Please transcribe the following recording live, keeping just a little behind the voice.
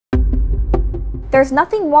There's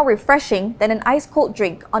nothing more refreshing than an ice-cold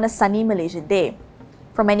drink on a sunny Malaysian day.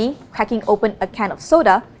 For many, cracking open a can of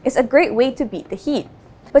soda is a great way to beat the heat.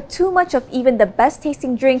 But too much of even the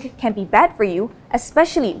best-tasting drink can be bad for you,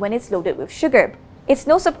 especially when it's loaded with sugar. It's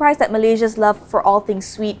no surprise that Malaysia's love for all things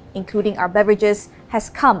sweet, including our beverages, has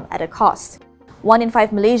come at a cost. 1 in 5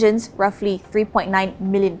 Malaysians, roughly 3.9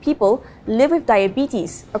 million people, live with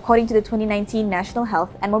diabetes, according to the 2019 National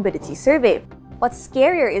Health and Morbidity Survey. What's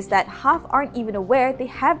scarier is that half aren't even aware they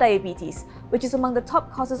have diabetes, which is among the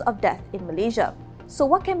top causes of death in Malaysia. So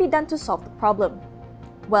what can be done to solve the problem?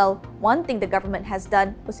 Well, one thing the government has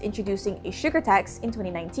done was introducing a sugar tax in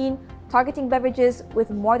 2019, targeting beverages with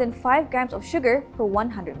more than 5 grams of sugar per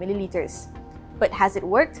 100 milliliters. But has it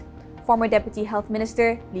worked? Former Deputy Health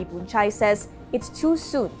Minister Lee Boon Chye says it's too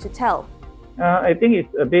soon to tell. I think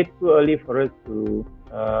it's a bit too early for us to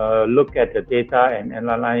look at the data and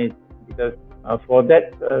analyze, because for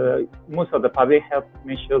that, most of the public health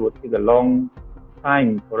measures will take a long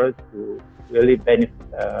time for us to really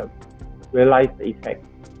realize the effect.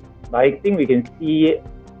 But I think we can see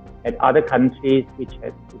at other countries which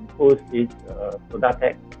have imposed this soda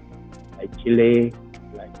tax, like Chile,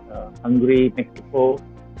 like Hungary, Mexico.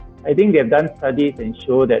 I think they have done studies and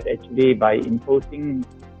show that actually by imposing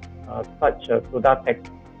such a soda tax,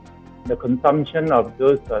 the consumption of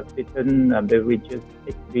those sweetened beverages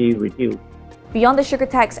is to be reduced. Beyond the sugar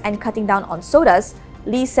tax and cutting down on sodas,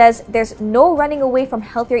 Lee says there's no running away from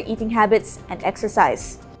healthier eating habits and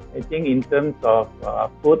exercise. I think in terms of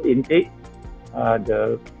food intake,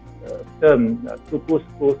 the term "tupu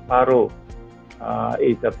separuh"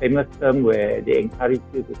 is a famous term where they encourage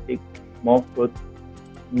you to take more fruit,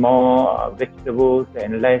 more vegetables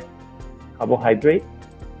and less carbohydrate,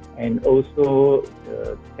 and also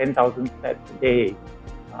 10,000 steps a day,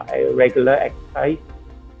 regular exercise.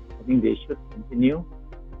 I think they should continue,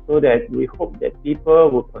 so that we hope that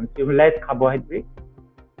people will consume less carbohydrate,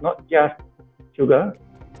 not just sugar,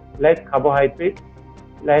 less carbohydrate,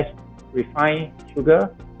 less refined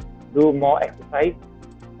sugar, do more exercise.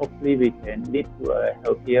 Hopefully we can lead to a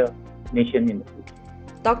healthier nation in the future.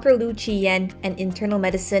 Dr. Lee Boon Chye, an internal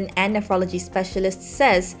medicine and nephrology specialist,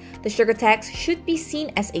 says the sugar tax should be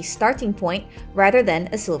seen as a starting point rather than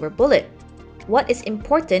a silver bullet. What is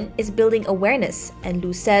important is building awareness, and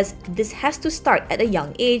Lu says this has to start at a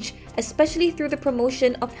young age, especially through the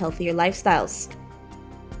promotion of healthier lifestyles.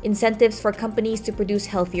 Incentives for companies to produce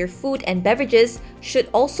healthier food and beverages should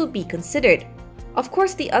also be considered. Of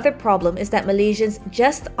course, the other problem is that Malaysians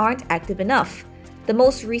just aren't active enough. The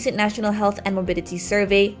most recent National Health and Morbidity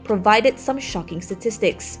Survey provided some shocking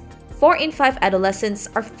statistics. 4 in 5 adolescents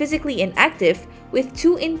are physically inactive, with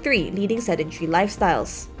 2 in 3 leading sedentary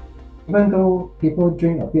lifestyles. Even though people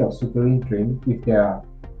drink a bit of sugary drink, if their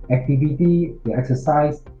activity, their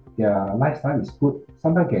exercise, their lifestyle is good,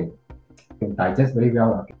 sometimes can digest very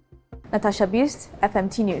well. Natasha Bust,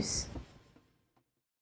 FMT News.